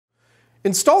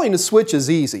Installing a switch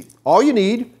is easy. All you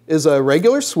need is a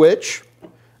regular switch,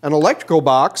 an electrical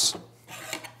box,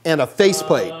 and a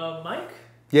faceplate. Mike?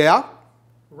 Yeah?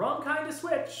 Wrong kind of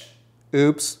switch.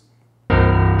 Oops.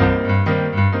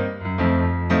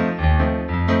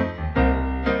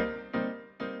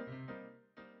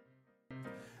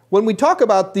 When we talk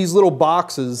about these little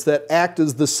boxes that act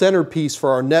as the centerpiece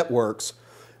for our networks,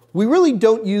 we really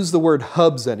don't use the word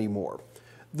hubs anymore.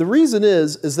 The reason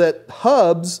is that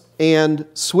hubs and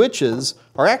switches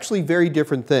are actually very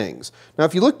different things. Now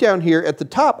if you look down here, at the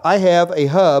top I have a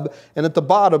hub, and at the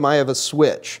bottom I have a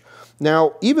switch.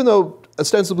 Now even though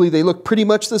ostensibly they look pretty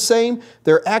much the same,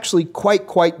 they're actually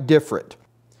quite different.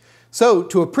 So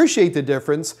to appreciate the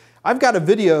difference, I've got a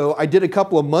video I did a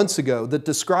couple of months ago that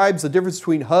describes the difference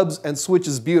between hubs and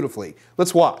switches beautifully.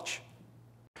 Let's watch.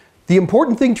 The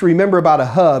important thing to remember about a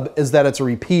hub is that it's a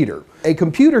repeater. A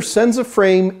computer sends a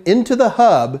frame into the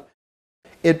hub,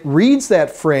 it reads that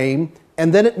frame,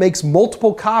 and then it makes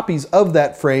multiple copies of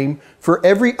that frame for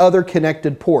every other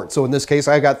connected port. So in this case,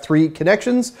 I got 3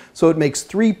 connections, so it makes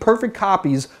 3 perfect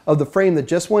copies of the frame that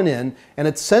just went in, and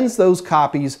it sends those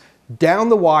copies down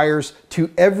the wires to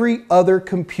every other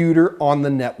computer on the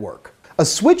network. A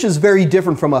switch is very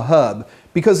different from a hub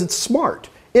because it's smart.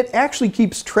 It actually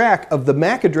keeps track of the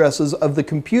MAC addresses of the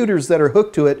computers that are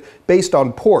hooked to it based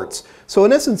on ports. So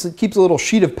in essence, it keeps a little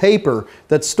sheet of paper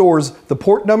that stores the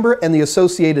port number and the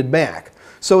associated MAC.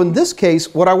 So in this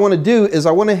case, what I want to do is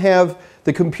I want to have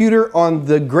the computer on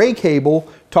the gray cable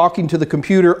talking to the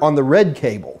computer on the red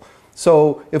cable.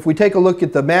 So if we take a look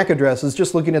at the MAC addresses,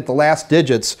 just looking at the last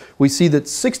digits, we see that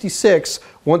 66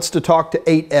 wants to talk to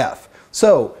 8F.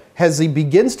 So as he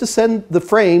begins to send the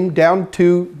frame down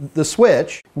to the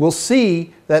switch, we'll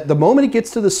see that the moment it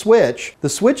gets to the switch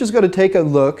is going to take a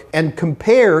look and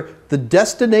compare the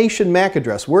destination MAC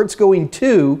address, where it's going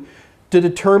to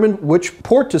determine which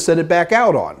port to send it back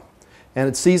out on. And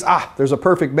it sees, there's a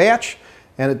perfect match,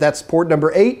 and that's port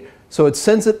number 8. So it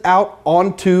sends it out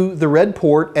onto the red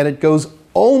port, and it goes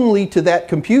only to that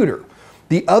computer.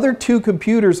 The other 2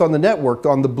 computers on the network,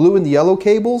 on the blue and the yellow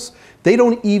cables, they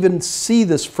don't even see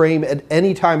this frame at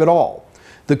any time at all.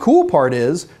 The cool part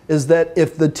is that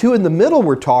if the 2 in the middle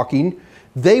were talking,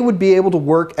 they would be able to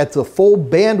work at the full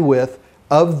bandwidth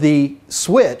of the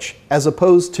switch as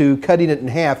opposed to cutting it in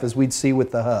half as we'd see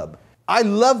with the hub. I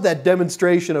love that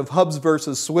demonstration of hubs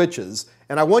versus switches,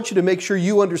 and I want you to make sure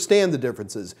you understand the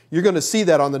differences. You're going to see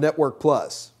that on the Network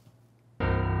Plus.